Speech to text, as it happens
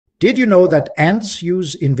Did you know that ants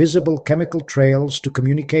use invisible chemical trails to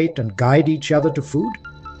communicate and guide each other to food?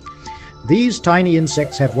 These tiny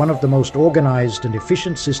insects have one of the most organized and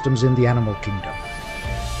efficient systems in the animal kingdom.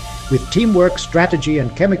 With teamwork, strategy,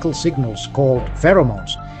 and chemical signals called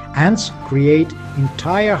pheromones, ants create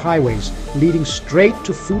entire highways leading straight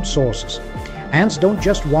to food sources. Ants don't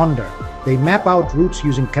just wander, they map out routes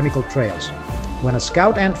using chemical trails. When a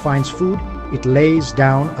scout ant finds food, it lays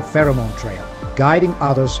down a pheromone trail, guiding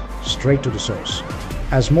others straight to the source.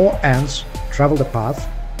 As more ants travel the path,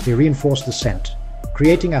 they reinforce the scent,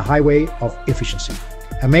 creating a highway of efficiency.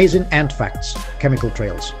 Amazing ant facts, chemical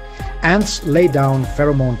trails. Ants lay down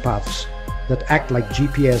pheromone paths that act like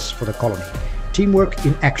GPS for the colony. Teamwork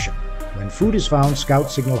in action. When food is found,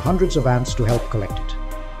 scouts signal hundreds of ants to help collect it.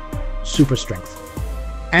 Super strength.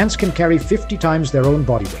 Ants can carry 50 times their own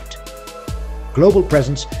body weight. Global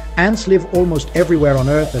presence. Ants live almost everywhere on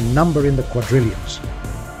Earth and number in the quadrillions.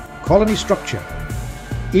 Colony structure.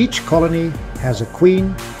 Each colony has a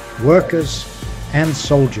queen, workers, and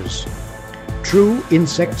soldiers. True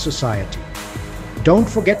insect society. Don't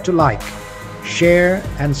forget to like, share,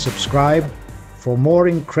 and subscribe for more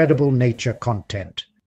incredible nature content.